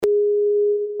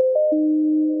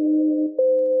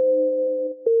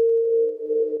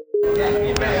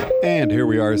And here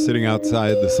we are sitting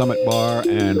outside the Summit Bar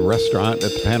and Restaurant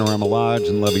at the Panorama Lodge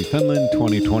in Levy, Finland,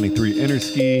 2023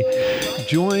 Interski,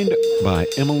 joined by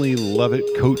Emily Lovett,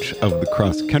 coach of the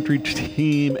cross-country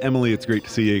team. Emily, it's great to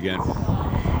see you again.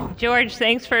 George,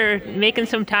 thanks for making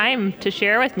some time to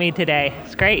share with me today.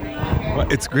 It's great.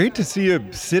 Well, it's great to see you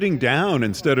sitting down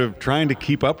instead of trying to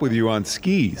keep up with you on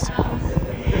skis.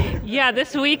 Yeah,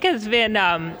 this week has been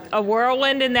a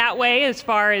whirlwind in that way as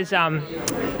far as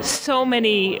so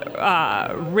many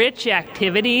rich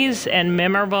activities and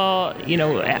memorable,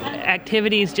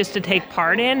 activities just to take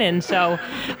part in. And so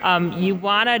you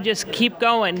want to just keep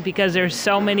going because there's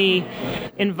so many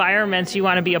environments you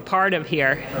want to be a part of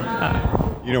here.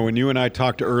 When you and I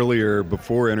talked earlier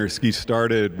before Interski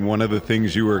started, one of the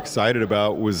things you were excited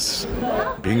about was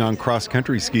being on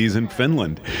cross-country skis in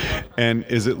Finland. And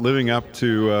is it living up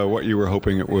to what you were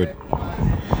hoping it would?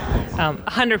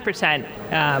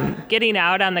 100%. Getting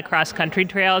out on the cross-country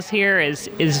trails here is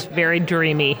very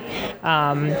dreamy.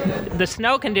 The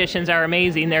snow conditions are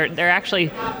amazing. They're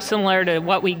actually similar to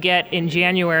what we get in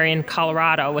January in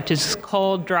Colorado, which is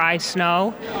cold, dry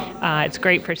snow. It's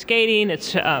great for skating.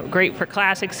 It's great for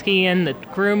classic skiing. The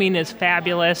grooming is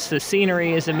fabulous. The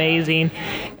scenery is amazing.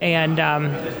 And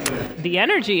the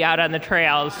energy out on the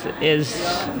trails is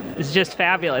just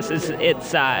fabulous.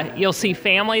 It's you'll see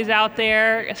families out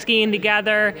there skiing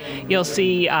together. You'll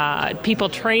see people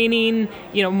training,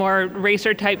 more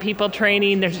racer type people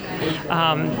training. There's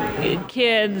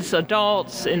kids,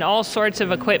 adults, and all sorts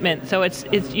of equipment. So it's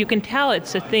you can tell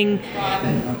it's a thing.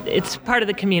 It's part of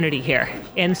the community here,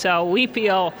 and so we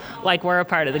feel like we're a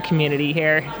part of the community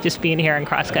here, just being here on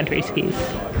cross country skis.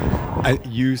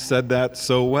 You said that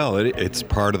so well. It's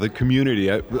part of the community.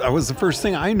 That was the first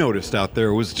thing I noticed out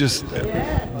there was just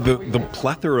the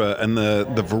plethora and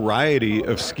the variety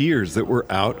of skiers that were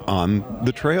out on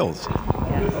the trails.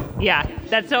 Yeah,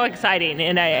 that's so exciting.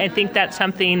 And I think that's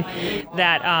something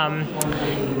that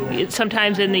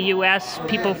sometimes in the U.S.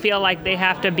 people feel like they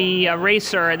have to be a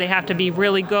racer, or they have to be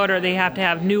really good, or they have to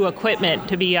have new equipment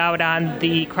to be out on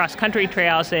the cross-country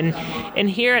trails. And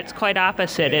here it's quite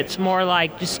opposite. It's more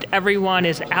like just everyone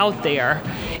is out there,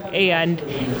 and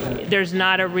there's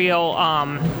not a real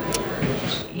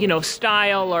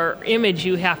style or image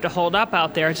you have to hold up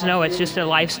out there. It's just a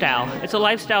lifestyle. It's a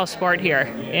lifestyle sport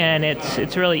here, and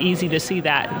it's really easy to see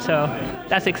that. So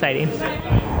that's exciting.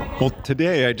 Well,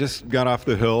 today I just got off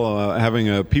the hill having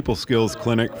a people skills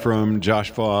clinic from Josh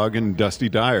Fogg and Dusty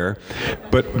Dyer,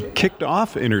 but kicked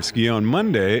off Interski on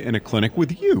Monday in a clinic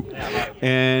with you.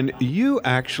 And you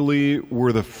actually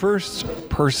were the first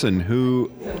person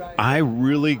who I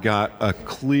really got a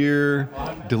clear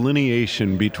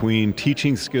delineation between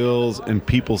teaching skills and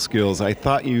people skills. I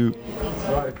thought you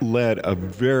led a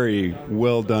very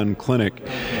well done clinic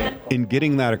in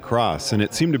getting that across, and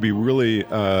it seemed to be really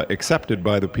accepted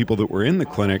by the people that were in the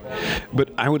clinic. But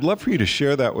I would love for you to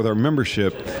share that with our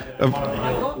membership of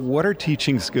what are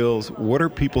teaching skills, what are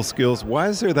people skills, why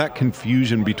is there that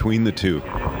confusion between the two?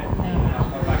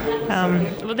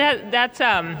 Well, that's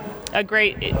a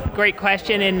great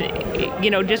question,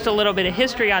 and just a little bit of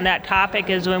history on that topic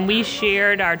is when we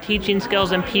shared our teaching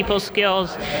skills and people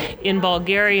skills in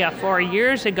Bulgaria 4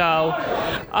 years ago,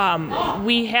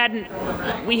 we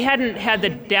hadn't had the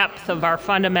depth of our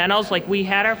fundamentals. Like, we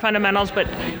had our fundamentals, but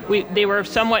they were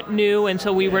somewhat new, and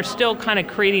so we were still kind of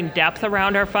creating depth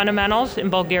around our fundamentals in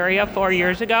Bulgaria 4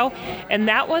 years ago. And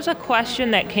that was a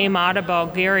question that came out of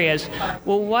Bulgaria is,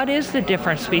 well, what is the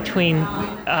difference between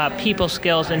people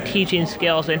skills and teaching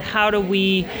skills, and how do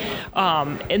we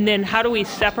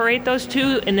separate those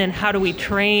two, and then how do we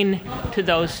train to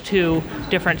those two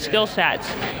different skill sets?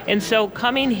 And so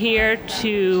coming here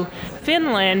to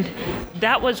Finland,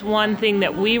 that was one thing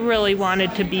that we really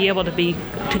wanted to be able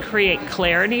to create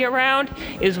clarity around,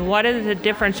 is what is the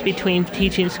difference between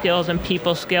teaching skills and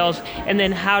people skills, and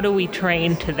then how do we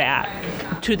train to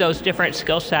those different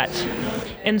skill sets.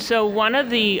 And so one of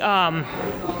the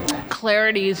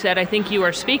clarities that I think you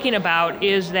are speaking about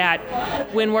is that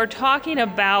when we're talking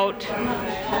about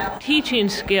teaching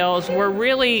skills, we're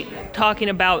really talking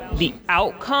about the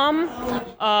outcome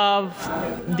of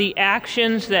the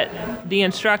actions that the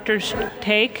instructors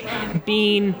take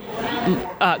being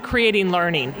creating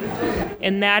learning.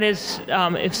 And that is,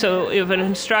 if an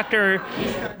instructor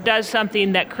does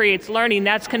something that creates learning,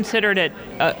 that's considered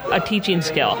a teaching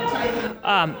skill.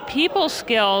 People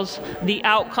skills, the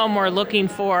outcome we're looking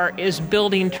for is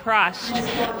building trust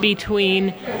between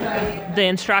the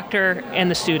instructor and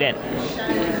the student.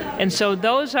 And so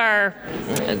those are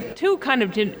two kind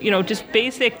of, just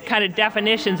basic kind of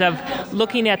definitions of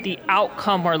looking at the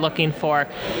outcome we're looking for.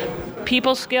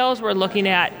 people skills, we're looking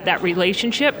at that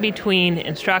relationship between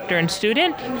instructor and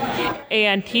student.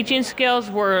 And teaching skills,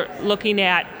 we're looking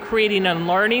at creating a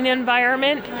learning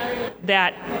environment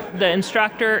that the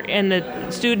instructor and the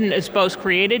student is both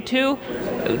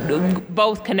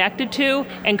connected to,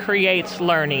 and creates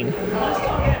learning.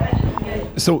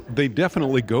 So they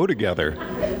definitely go together,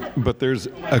 but there's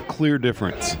a clear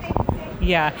difference.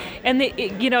 Yeah, and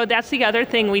that's the other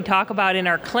thing we talk about in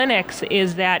our clinics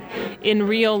is that in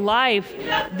real life,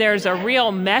 there's a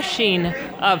real meshing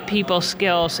of people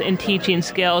skills and teaching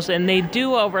skills, and they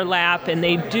do overlap, and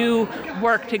they do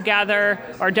work together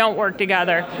or don't work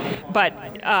together. But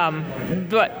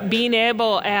being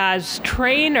able as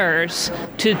trainers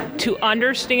to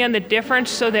understand the difference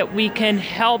so that we can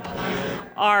help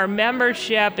our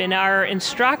membership and our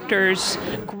instructors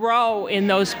grow in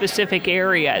those specific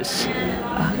areas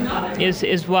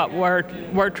is what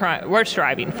we're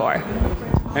striving for.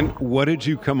 And what did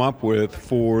you come up with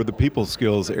for the people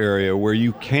skills area where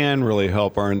you can really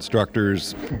help our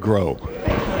instructors grow?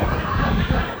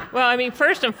 Well, I mean,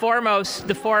 first and foremost,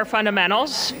 the 4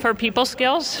 fundamentals for people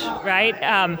skills, right?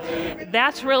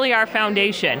 That's really our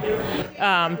foundation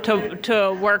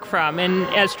to work from. And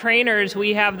as trainers,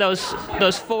 we have those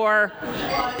 4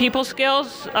 people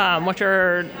skills, which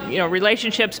are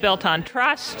relationships built on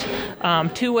trust,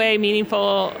 two-way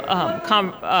meaningful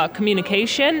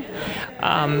communication,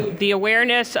 the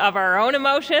awareness of our own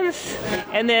emotions,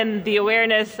 and then the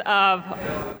awareness of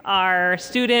our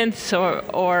students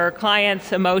or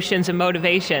clients' emotions and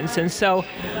motivations. And so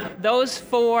those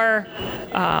 4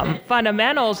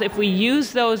 fundamentals, if we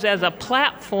use those as a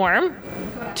platform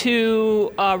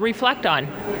to reflect on.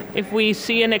 If we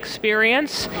see an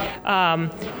experience,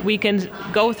 we can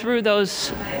go through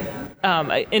those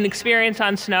an experience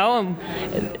on snow,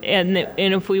 and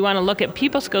if we want to look at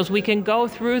people skills, we can go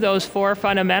through those 4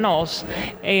 fundamentals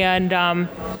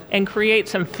and create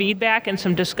some feedback and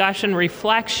some discussion,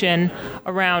 reflection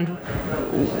around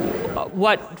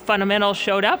what fundamental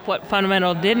showed up, what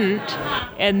fundamental didn't,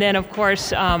 and then of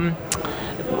course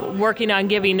working on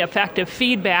giving effective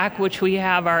feedback, which we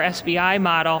have our SBI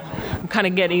model. I'm kind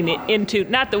of getting into,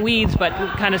 not the weeds, but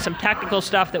kind of some technical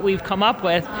stuff that we've come up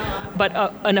with, but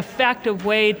an effective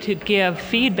way to give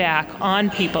feedback on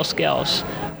people skills.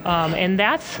 And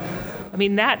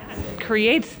that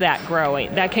creates that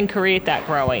growing, that can create that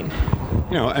growing.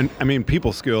 And I mean,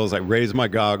 people skills, I raise my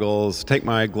goggles, take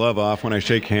my glove off when I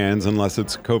shake hands, unless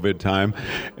it's COVID time,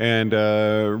 and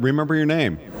remember your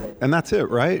name. And that's it,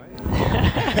 right?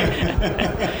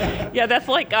 Yeah, that's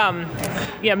like,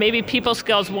 maybe people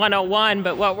skills 101,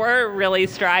 but what we're really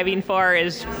striving for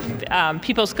is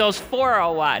people skills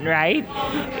 401, right?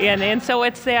 And so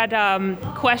it's that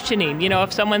questioning.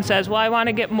 If someone says, well, I want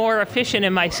to get more efficient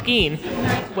in my skiing,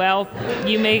 well,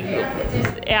 you may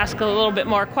ask a little bit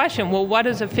more question. Well, what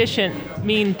does efficient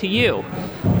mean to you?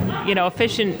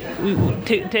 Efficient,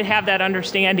 to have that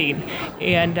understanding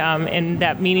and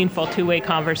that meaningful two-way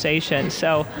conversation.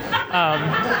 So,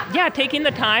 taking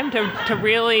the time to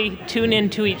really tune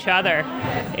into each other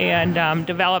and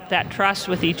develop that trust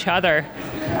with each other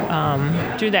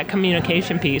through that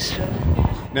communication piece.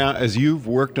 Now, as you've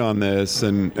worked on this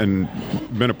and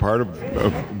been a part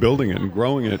of building it and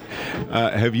growing it,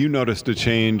 have you noticed a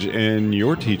change in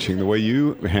your teaching, the way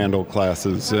you handle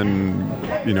classes and,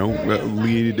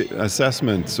 lead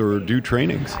assessments or do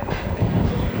trainings?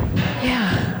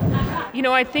 Yeah.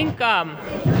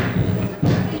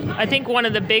 I think one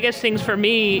of the biggest things for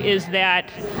me is that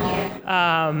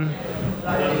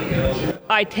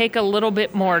I take a little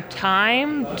bit more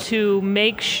time to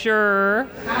make sure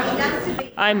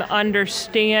I'm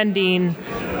understanding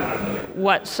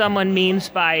what someone means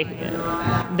by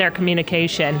their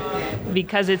communication,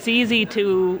 because it's easy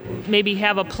to maybe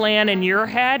have a plan in your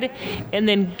head and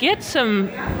then get some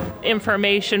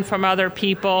information from other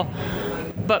people,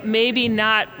 but maybe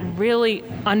not really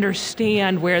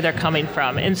understand where they're coming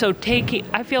from. And so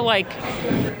I feel like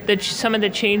some of the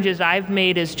changes I've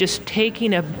made is just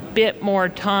taking a bit more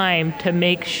time to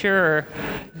make sure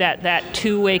that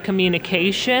two-way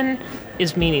communication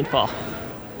is meaningful.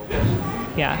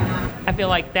 Yeah, I feel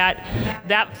like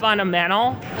that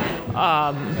fundamental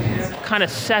kind of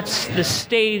sets the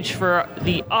stage for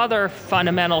the other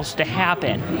fundamentals to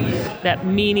happen, that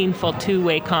meaningful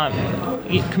two-way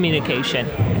communication.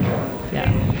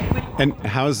 Yeah. And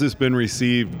how has this been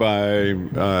received by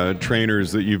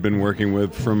trainers that you've been working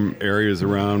with from areas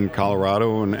around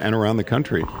Colorado and around the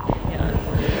country?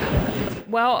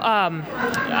 Well,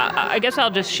 I guess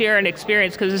I'll just share an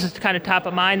experience, because this is kind of top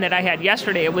of mind, that I had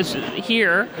yesterday. It was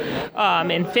here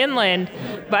in Finland.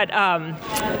 But,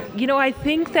 I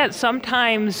think that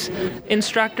sometimes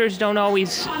instructors don't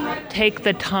always take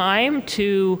the time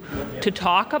to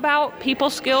talk about people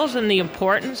skills and the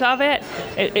importance of it.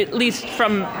 At least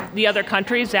from the other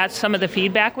countries, that's some of the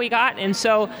feedback we got. And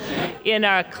so in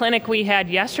a clinic we had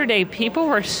yesterday, people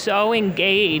were so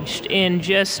engaged in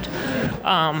just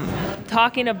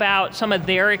talking about some of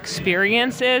their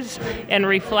experiences and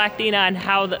reflecting on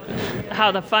how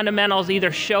the fundamentals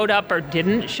either showed up or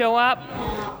didn't show up.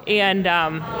 And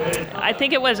I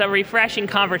think it was a refreshing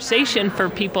conversation for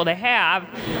people to have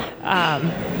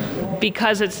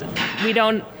because we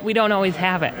don't always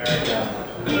have it.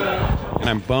 And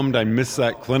I'm bummed I missed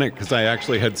that clinic because I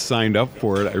actually had signed up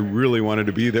for it. I really wanted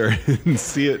to be there and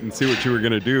see it and see what you were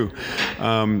going to do.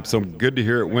 So good to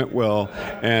hear it went well.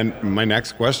 And my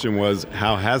next question was,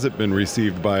 how has it been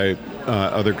received by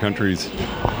other countries?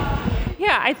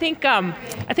 Yeah, I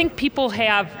think people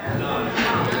have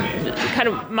kind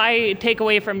of my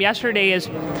takeaway from yesterday is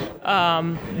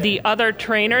the other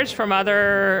trainers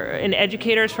and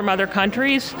educators from other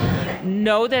countries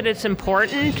know that it's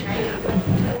important,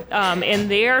 and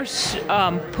they're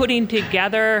putting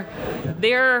together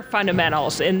their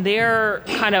fundamentals and their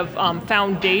kind of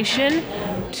foundation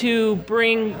to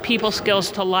bring people skills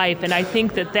to life. And I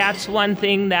think that that's one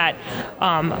thing that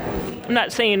I'm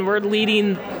not saying we're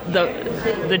leading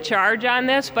the charge on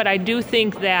this, but I do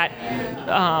think that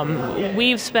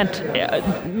we've spent,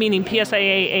 meaning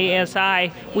PSIA,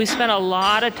 ASI, we spent a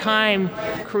lot of time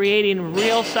creating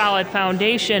real solid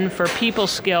foundation for people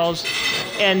skills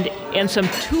and some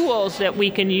tools that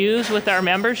we can use with our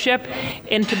membership,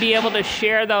 and to be able to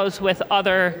share those with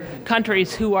other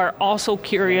countries who are also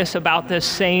curious about this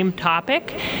same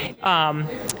topic,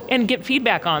 and get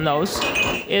feedback on those.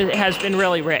 It has been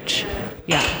really rich.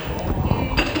 Yeah.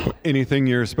 Anything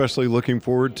you're especially looking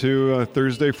forward to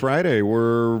Thursday, Friday?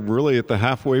 We're really at the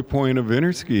halfway point of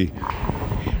Interski.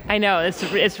 I know,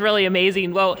 it's really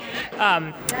amazing. Well,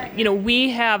 we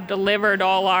have delivered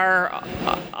all our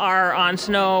on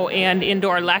snow and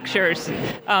indoor lectures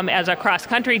as a cross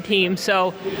country team.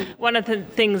 So one of the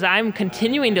things I'm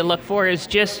continuing to look for is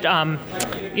just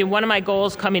one of my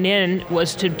goals coming in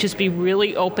was to just be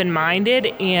really open-minded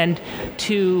and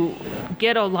to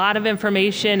get a lot of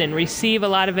information and receive a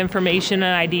lot of information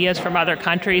and ideas from other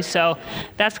countries. So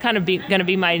that's kind of going to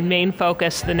be my main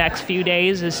focus the next few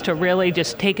days, is to really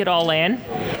just take it all in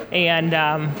and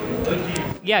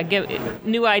get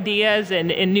new ideas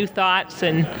and new thoughts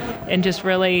and just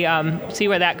really see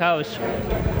where that goes.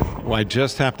 Well, I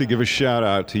just have to give a shout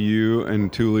out to you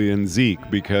and Thule and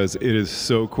Zeke, because it is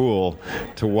so cool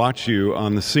to watch you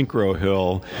on the Synchro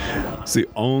Hill. It's the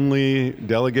only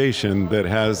delegation that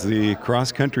has the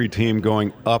cross-country team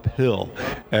going uphill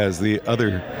as the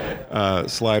other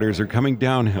sliders are coming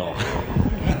downhill.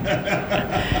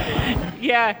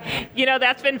 Yeah,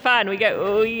 that's been fun. We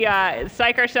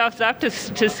psych ourselves up to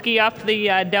ski up the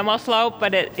demo slope,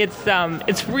 but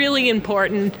it's really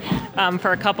important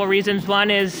for a couple reasons.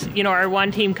 One is our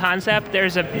one team concept.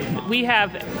 We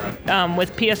have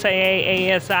with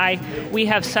PSIA, ASI, we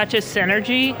have such a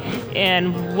synergy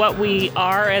in what we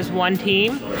are as one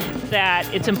team that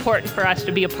it's important for us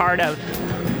to be a part of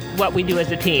what we do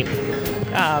as a team.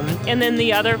 And then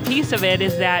the other piece of it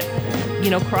is that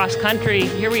cross country,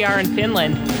 here we are in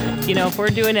Finland. If we're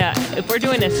doing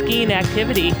a skiing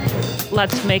activity,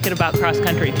 let's make it about cross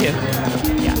country too.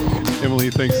 Yeah.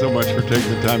 Emily, thanks so much for taking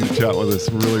the time to chat with us.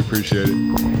 Really appreciate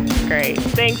it. Great.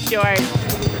 Thanks, George.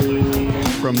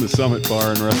 From the Summit Bar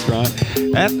and Restaurant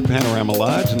at the Panorama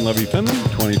Lodge in Lovett, Finland,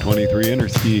 2023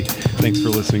 Interski. Thanks for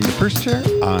listening to First Chair.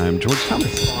 I'm George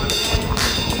Thomas.